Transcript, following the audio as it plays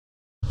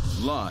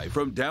Live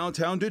from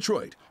downtown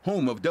Detroit,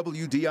 home of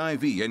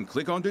WDIV and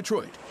Click on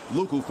Detroit,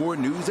 Local 4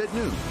 News at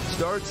noon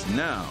starts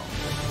now.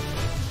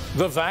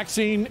 The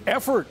vaccine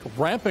effort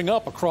ramping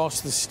up across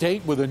the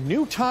state with a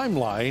new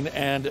timeline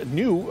and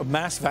new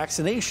mass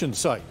vaccination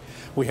site.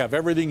 We have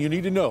everything you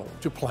need to know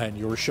to plan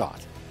your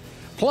shot.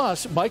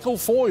 Plus, Michael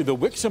Foy, the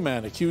Wixom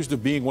man accused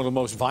of being one of the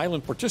most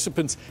violent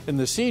participants in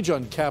the siege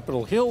on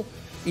Capitol Hill,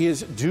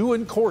 is due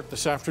in court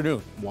this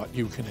afternoon. What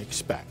you can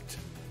expect.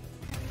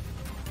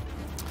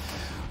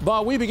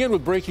 But we begin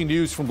with breaking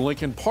news from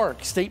Lincoln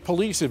Park. State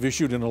police have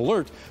issued an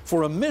alert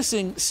for a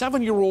missing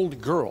 7-year-old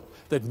girl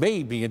that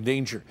may be in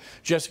danger.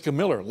 Jessica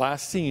Miller,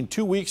 last seen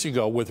 2 weeks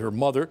ago with her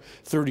mother,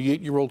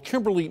 38-year-old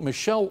Kimberly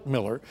Michelle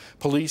Miller.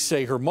 Police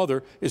say her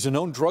mother is a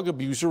known drug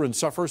abuser and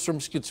suffers from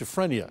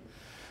schizophrenia.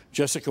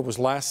 Jessica was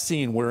last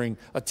seen wearing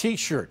a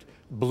T-shirt,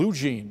 blue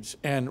jeans,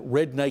 and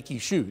red Nike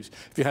shoes.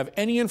 If you have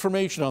any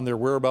information on their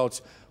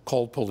whereabouts,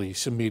 call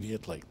police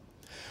immediately.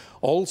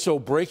 Also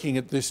breaking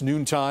at this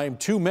noontime,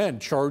 2 men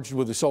charged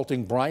with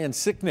assaulting Brian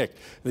Sicknick,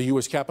 the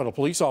U.S. Capitol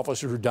Police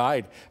officer who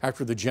died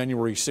after the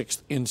January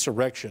 6th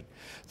insurrection.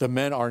 The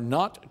men are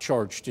not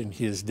charged in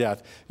his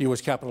death.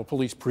 U.S. Capitol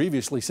Police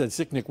previously said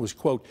Sicknick was,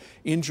 quote,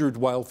 injured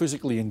while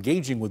physically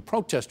engaging with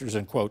protesters,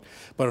 end quote,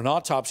 but an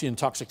autopsy and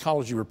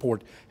toxicology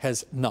report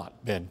has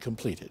not been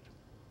completed.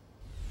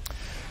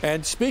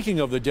 And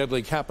speaking of the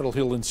deadly Capitol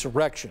Hill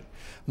insurrection,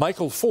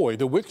 Michael Foy,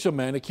 the Wixom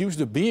man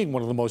accused of being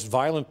one of the most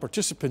violent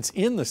participants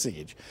in the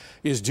siege,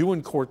 is due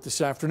in court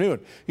this afternoon.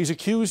 He's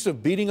accused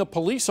of beating a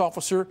police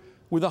officer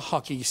with a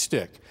hockey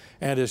stick.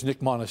 And as Nick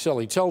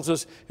Monticelli tells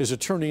us, his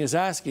attorney is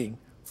asking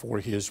for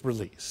his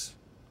release.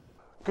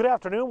 Good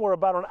afternoon. We're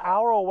about an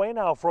hour away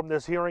now from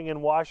this hearing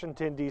in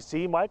Washington,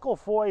 D.C. Michael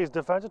Foy's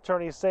defense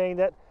attorney is saying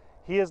that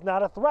he is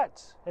not a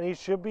threat and he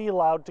should be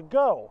allowed to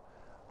go.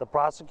 The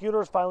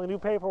prosecutors filing new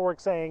paperwork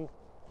saying,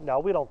 no,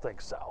 we don't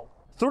think so.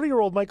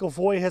 30-year-old Michael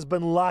Foy has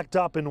been locked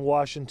up in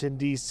Washington,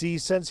 D.C.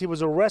 since he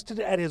was arrested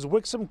at his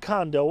Wixom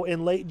condo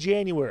in late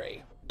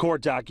January.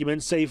 Court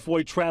documents say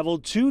Foy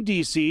traveled to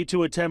D.C.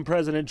 to attend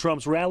President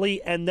Trump's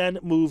rally and then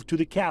moved to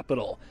the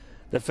Capitol.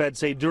 The feds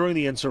say during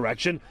the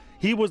insurrection,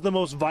 he was the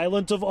most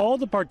violent of all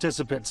the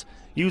participants,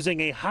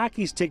 using a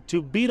hockey stick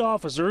to beat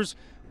officers,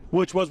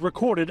 which was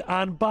recorded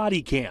on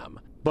body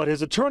cam. But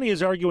his attorney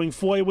is arguing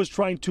Foy was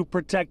trying to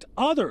protect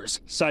others,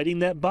 citing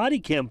that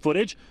body cam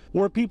footage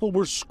where people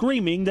were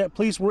screaming that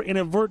police were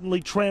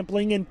inadvertently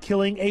trampling and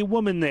killing a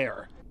woman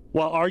there.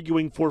 While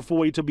arguing for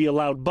Foy to be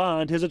allowed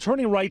bond, his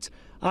attorney writes,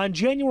 on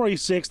January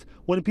 6th,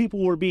 when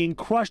people were being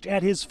crushed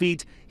at his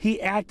feet,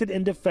 he acted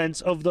in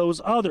defense of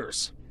those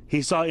others.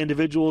 He saw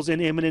individuals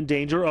in imminent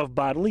danger of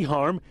bodily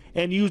harm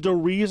and used a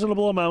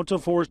reasonable amount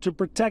of force to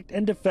protect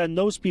and defend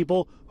those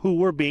people who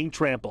were being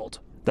trampled.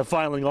 The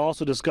filing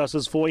also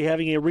discusses Foy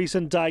having a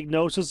recent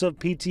diagnosis of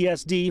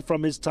PTSD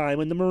from his time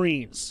in the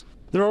Marines.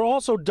 There are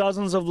also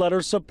dozens of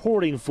letters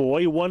supporting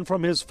Foy, one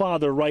from his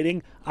father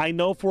writing, I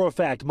know for a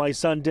fact my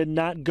son did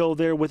not go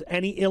there with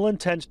any ill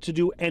intent to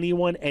do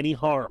anyone any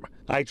harm.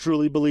 I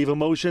truly believe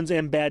emotions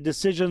and bad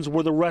decisions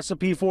were the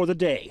recipe for the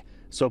day.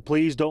 So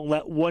please don't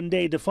let one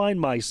day define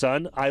my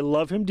son. I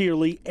love him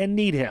dearly and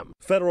need him.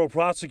 Federal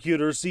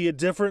prosecutors see it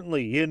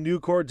differently. In new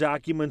court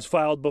documents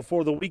filed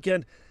before the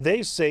weekend,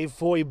 they say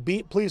Foy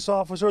beat police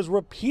officers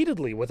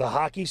repeatedly with a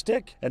hockey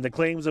stick, and the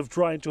claims of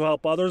trying to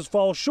help others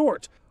fall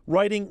short,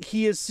 writing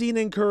he is seen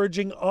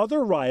encouraging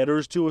other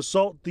rioters to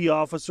assault the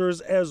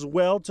officers as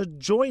well to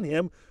join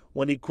him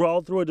when he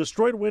crawled through a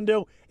destroyed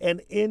window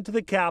and into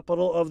the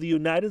Capitol of the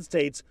United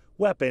States,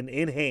 weapon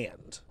in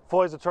hand.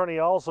 Foy's attorney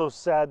also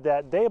said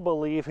that they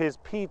believe his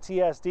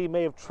PTSD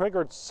may have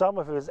triggered some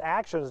of his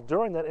actions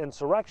during that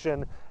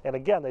insurrection, and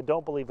again, they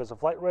don't believe it's a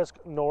flight risk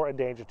nor a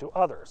danger to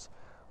others.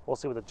 We'll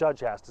see what the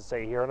judge has to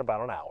say here in about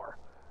an hour.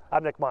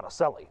 I'm Nick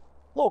Monticelli,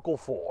 Local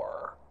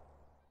 4.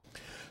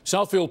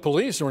 Southfield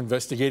police are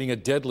investigating a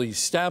deadly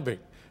stabbing.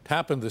 It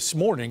happened this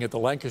morning at the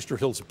Lancaster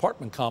Hills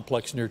apartment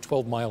complex near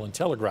 12 Mile and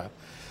Telegraph.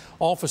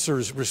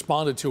 Officers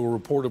responded to a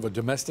report of a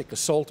domestic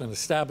assault and a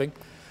stabbing.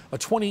 A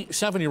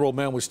 27-year-old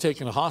man was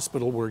taken to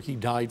hospital where he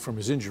died from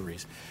his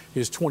injuries.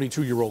 His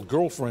 22-year-old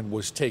girlfriend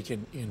was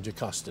taken into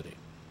custody.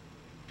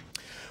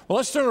 Well,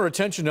 let's turn our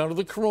attention now to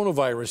the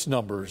coronavirus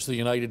numbers. The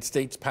United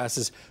States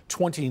passes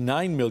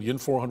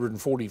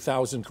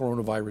 29,440,000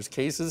 coronavirus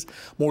cases.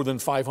 More than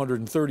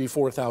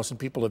 534,000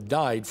 people have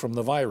died from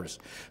the virus.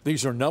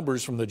 These are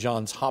numbers from the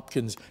Johns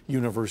Hopkins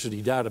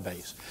University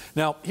database.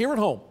 Now, here at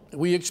home,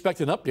 we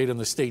expect an update on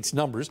the state's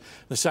numbers.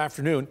 This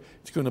afternoon,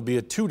 it's going to be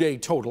a 2-day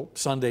total,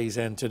 Sunday's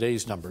and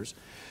today's numbers.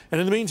 And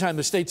in the meantime,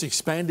 the state's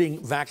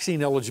expanding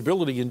vaccine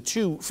eligibility in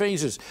 2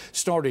 phases.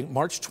 Starting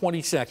March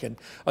 22nd,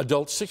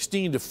 adults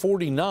 16 to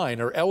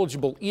 49 are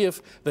eligible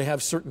if they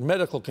have certain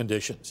medical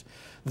conditions.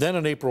 Then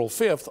on April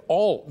 5th,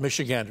 all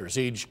Michiganders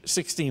age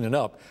 16 and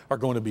up are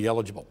going to be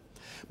eligible.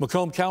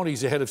 Macomb County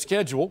is ahead of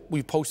schedule.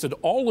 We posted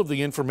all of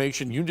the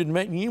information you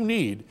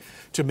need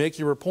to make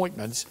your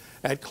appointments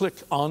at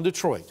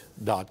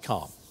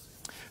clickondetroit.com.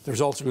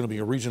 There's also going to be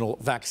a regional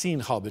vaccine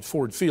hub at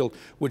Ford Field,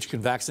 which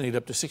can vaccinate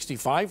up to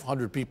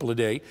 6,500 people a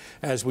day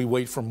as we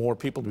wait for more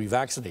people to be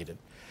vaccinated.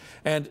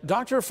 And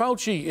Dr.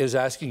 Fauci is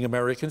asking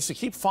Americans to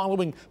keep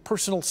following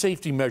personal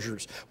safety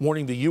measures,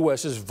 warning the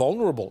U.S. is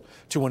vulnerable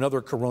to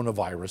another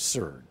coronavirus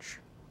surge.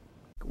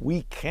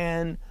 We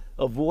can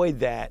avoid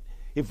that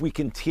if we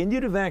continue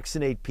to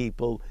vaccinate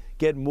people,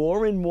 get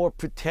more and more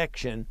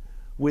protection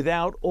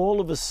without all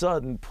of a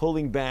sudden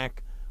pulling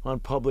back on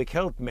public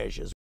health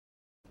measures.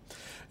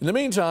 In the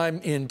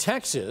meantime, in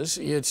Texas,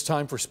 it's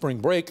time for spring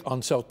break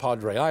on South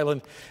Padre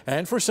Island,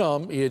 and for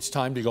some, it's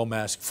time to go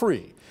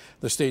mask-free.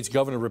 The state's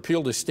governor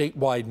repealed a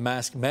statewide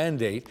mask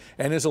mandate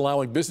and is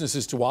allowing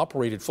businesses to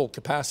operate at full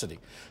capacity.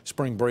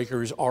 Spring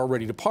breakers are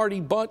ready to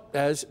party, but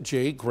as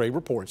Jay Gray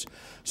reports,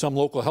 some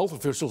local health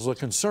officials are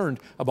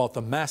concerned about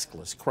the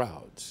maskless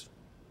crowds.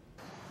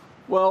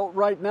 Well,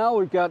 right now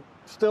we've got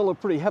still a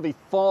pretty heavy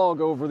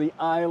fog over the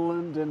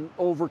island and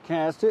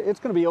overcast. It's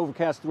going to be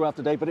overcast throughout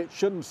the day, but it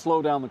shouldn't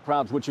slow down the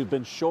crowds, which have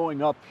been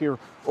showing up here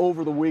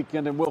over the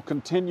weekend and will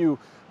continue,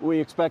 we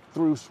expect,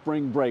 through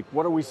spring break.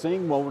 What are we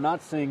seeing? Well, we're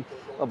not seeing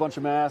a bunch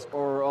of masks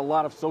or a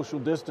lot of social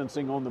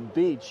distancing on the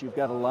beach. You've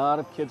got a lot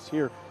of kids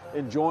here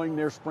enjoying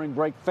their spring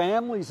break.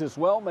 Families as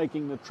well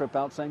making the trip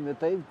out, saying that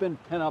they've been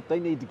pent up, they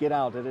need to get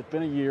out. It had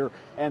been a year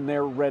and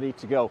they're ready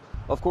to go.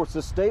 Of course,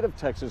 the state of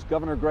Texas,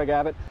 Governor Greg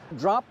Abbott,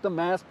 dropped the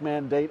mask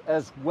mandate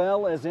as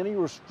well as any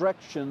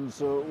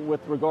restrictions with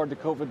regard to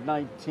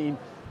COVID-19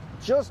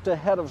 just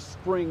ahead of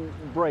spring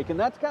break. And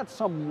that's got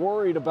some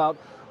worried about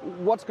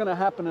what's going to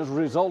happen as a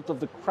result of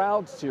the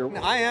crowds here.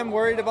 I am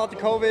worried about the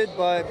COVID,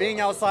 but being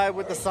outside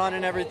with the sun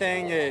and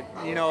everything, it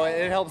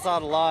helps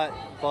out a lot.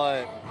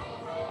 But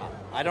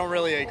I don't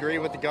really agree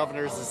with the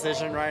governor's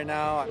decision right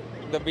now.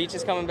 The beach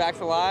is coming back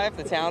to life.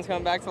 The town's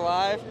coming back to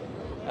life.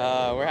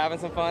 We're having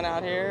some fun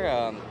out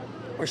here.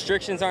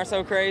 Restrictions aren't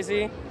so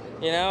crazy.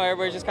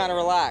 Everybody just kind of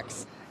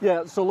relax.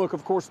 Yeah, so look,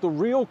 of course, the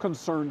real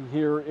concern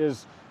here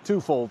is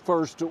twofold.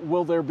 First,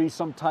 will there be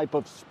some type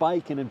of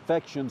spike in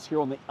infections here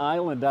on the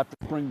island after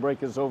spring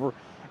break is over?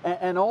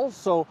 And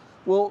also,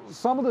 will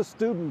some of the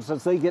students,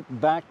 as they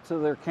get back to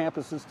their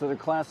campuses, to their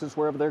classes,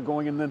 wherever they're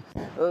going, and then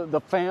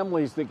the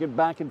families that get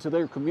back into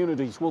their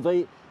communities, will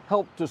they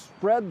help to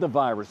spread the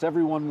virus?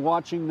 Everyone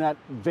watching that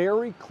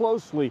very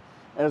closely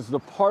as the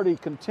party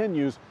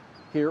continues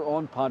here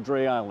on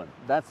Padre Island.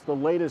 That's the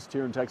latest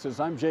here in Texas.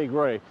 I'm Jay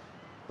Gray.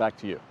 Back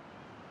to you.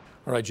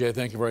 All right, Jay,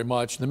 thank you very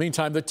much. In the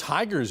meantime, the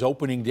Tigers'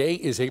 opening day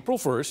is April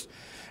 1st,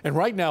 and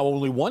right now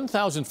only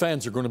 1,000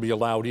 fans are going to be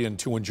allowed in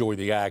to enjoy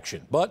the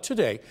action. But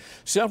today,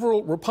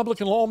 several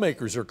Republican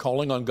lawmakers are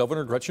calling on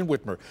Governor Gretchen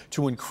Whitmer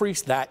to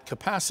increase that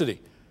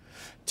capacity.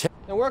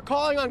 And we're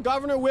calling on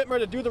Governor Whitmer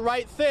to do the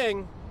right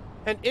thing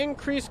and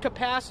increase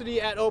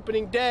capacity at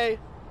opening day,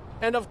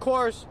 and of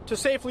course, to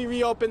safely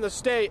reopen the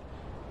state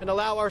and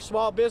allow our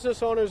small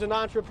business owners and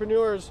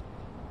entrepreneurs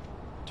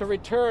to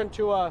return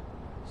to a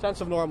sense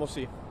of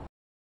normalcy.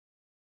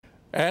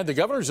 And the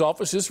governor's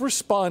office is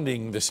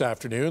responding this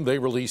afternoon. They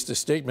released a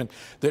statement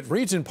that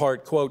reads in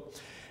part, quote,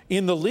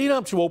 "In the lead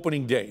up to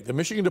opening day, the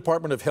Michigan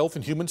Department of Health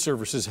and Human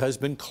Services has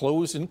been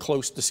in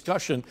close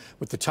discussion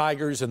with the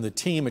Tigers and the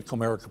team at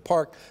Comerica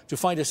Park to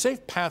find a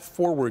safe path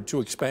forward to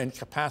expand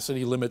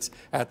capacity limits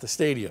at the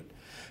stadium.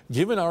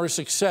 Given our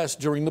success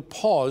during the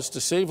pause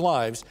to save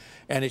lives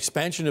and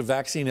expansion of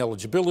vaccine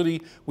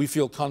eligibility, we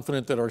feel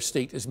confident that our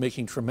state is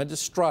making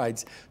tremendous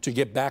strides to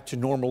get back to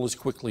normal as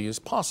quickly as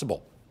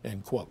possible,"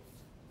 end quote.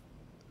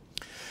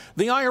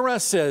 The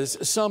IRS says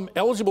some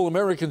eligible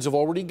Americans have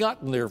already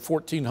gotten their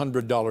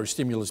 $1,400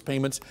 stimulus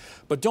payments,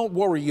 but don't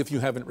worry if you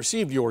haven't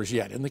received yours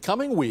yet. In the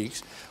coming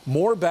weeks,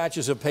 more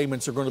batches of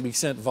payments are going to be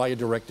sent via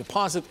direct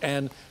deposit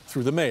and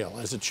through the mail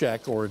as a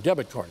check or a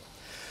debit card.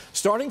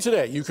 Starting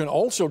today, you can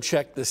also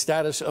check the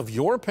status of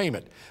your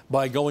payment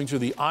by going to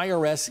the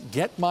IRS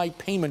Get My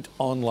Payment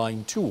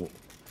online tool.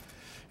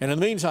 And in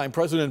the meantime,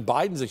 President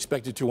Biden's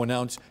expected to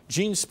announce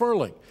Gene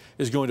Sperling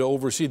is going to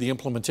oversee the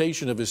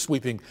implementation of his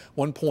sweeping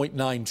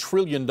 $1.9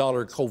 trillion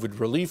COVID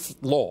relief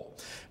law.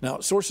 Now,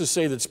 sources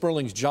say that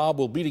Sperling's job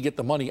will be to get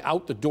the money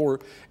out the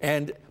door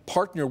and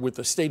partner with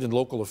the state and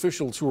local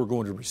officials who are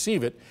going to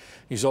receive it.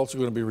 He's also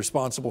going to be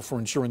responsible for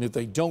ensuring that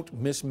they don't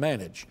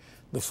mismanage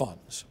the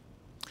funds.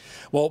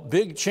 Well,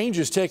 big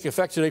changes take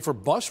effect today for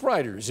bus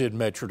riders in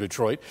Metro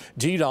Detroit.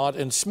 DDOT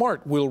and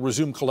SMART will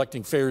resume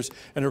collecting fares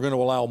and are going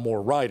to allow more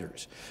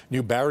riders.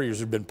 New barriers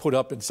have been put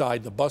up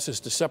inside the buses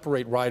to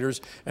separate riders,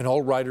 and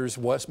all riders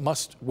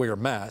must wear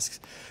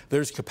masks.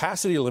 There's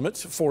capacity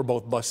limits for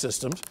both bus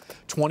systems,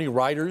 20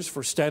 riders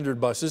for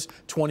standard buses,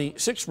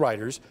 26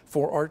 riders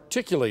for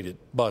articulated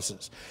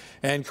buses.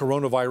 And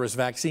coronavirus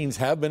vaccines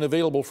have been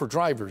available for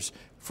drivers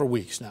for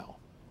weeks now.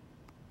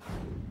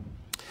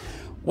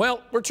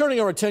 Well, we're turning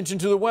our attention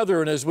to the weather,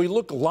 and as we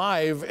look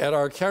live at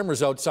our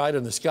cameras outside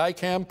in the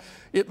Skycam,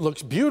 it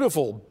looks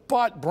beautiful.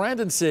 But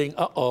Brandon's saying,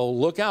 uh-oh,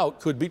 look out,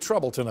 could be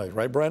trouble tonight.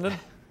 Right, Brandon?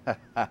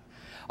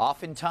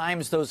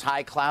 Oftentimes, those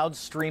high clouds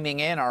streaming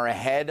in are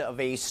ahead of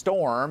a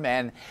storm,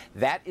 and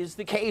that is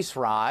the case,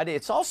 Rod.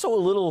 It's also a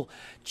little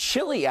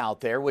chilly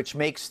out there, which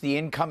makes the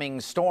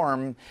incoming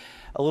storm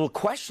a little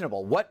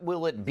questionable. What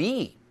will it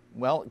be?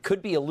 Well, it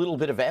could be a little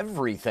bit of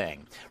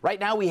everything. Right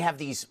now, we have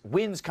these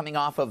winds coming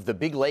off of the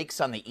big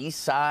lakes on the east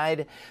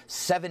side,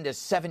 7 to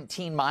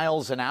 17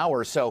 miles an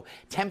hour. So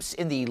temps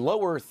in the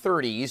lower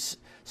 30s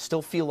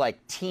still feel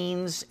like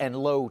teens and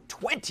low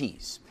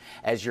 20s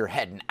as you're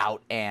heading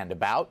out and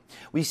about.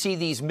 We see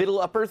these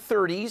middle upper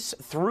 30s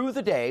through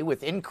the day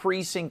with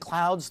increasing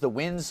clouds. The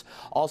winds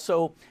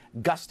also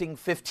gusting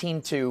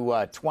 15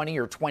 to 20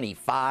 or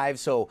 25.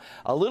 So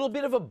a little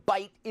bit of a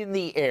bite in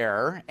the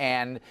air,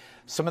 and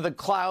some of the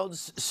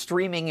clouds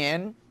streaming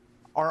in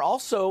are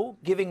also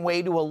giving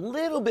way to a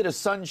little bit of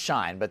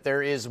sunshine, but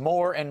there is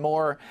more and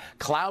more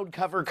cloud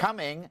cover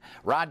coming.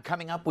 Rod,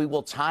 coming up, we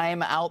will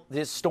time out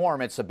this storm.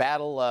 It's a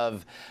battle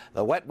of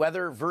the wet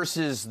weather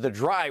versus the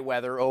dry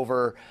weather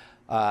over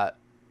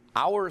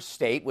our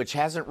state, which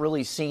hasn't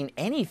really seen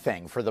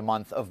anything for the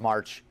month of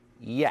March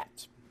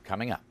yet.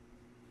 Coming up.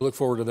 Look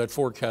forward to that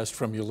forecast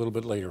from you a little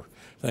bit later.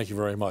 Thank you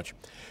very much. In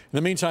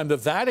the meantime, the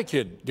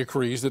Vatican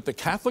decrees that the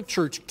Catholic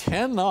Church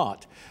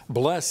cannot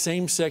bless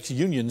same-sex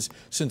unions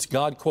since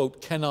God, quote,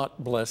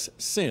 cannot bless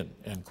sin,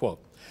 end quote.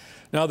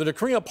 Now, the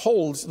decree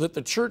upholds that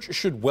the Church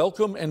should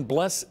welcome and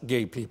bless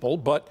gay people,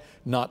 but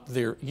not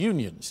their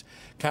unions.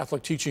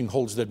 Catholic teaching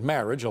holds that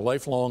marriage, a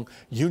lifelong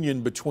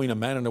union between a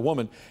man and a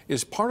woman,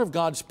 is part of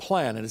God's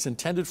plan and is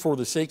intended for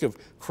the sake of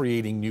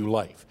creating new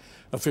life.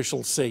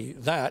 Officials say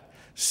that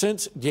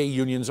since gay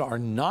unions are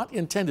not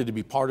intended to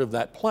be part of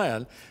that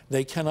plan,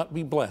 they cannot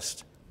be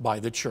blessed by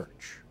the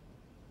Church.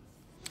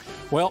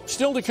 Well,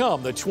 still to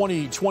come, the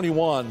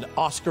 2021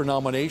 Oscar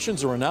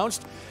nominations are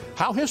announced,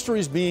 how history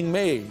is being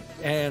made,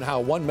 and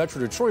how one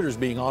Metro Detroiter is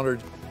being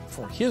honored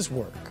for his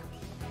work.